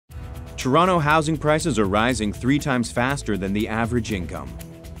Toronto housing prices are rising 3 times faster than the average income.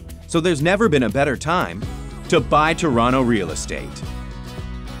 So there's never been a better time to buy Toronto real estate.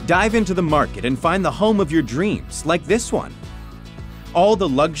 Dive into the market and find the home of your dreams, like this one. All the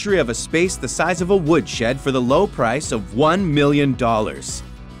luxury of a space the size of a woodshed for the low price of $1 million.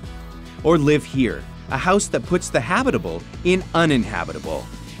 Or live here, a house that puts the habitable in uninhabitable,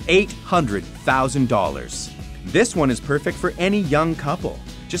 $800,000. This one is perfect for any young couple.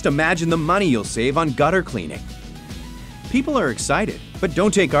 Just imagine the money you'll save on gutter cleaning. People are excited, but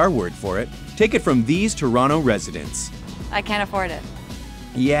don't take our word for it. Take it from these Toronto residents. I can't afford it.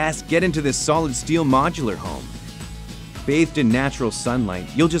 Yes, get into this solid steel modular home. Bathed in natural sunlight,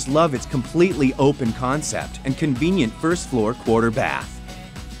 you'll just love its completely open concept and convenient first floor quarter bath.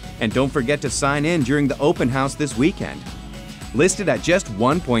 And don't forget to sign in during the open house this weekend. Listed at just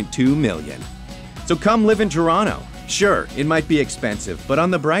 $1.2 million. So come live in Toronto. Sure, it might be expensive, but on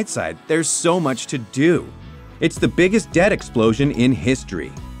the bright side, there's so much to do. It's the biggest debt explosion in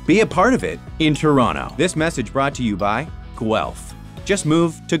history. Be a part of it in Toronto. This message brought to you by Guelph. Just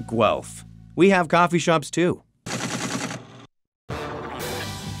move to Guelph. We have coffee shops too.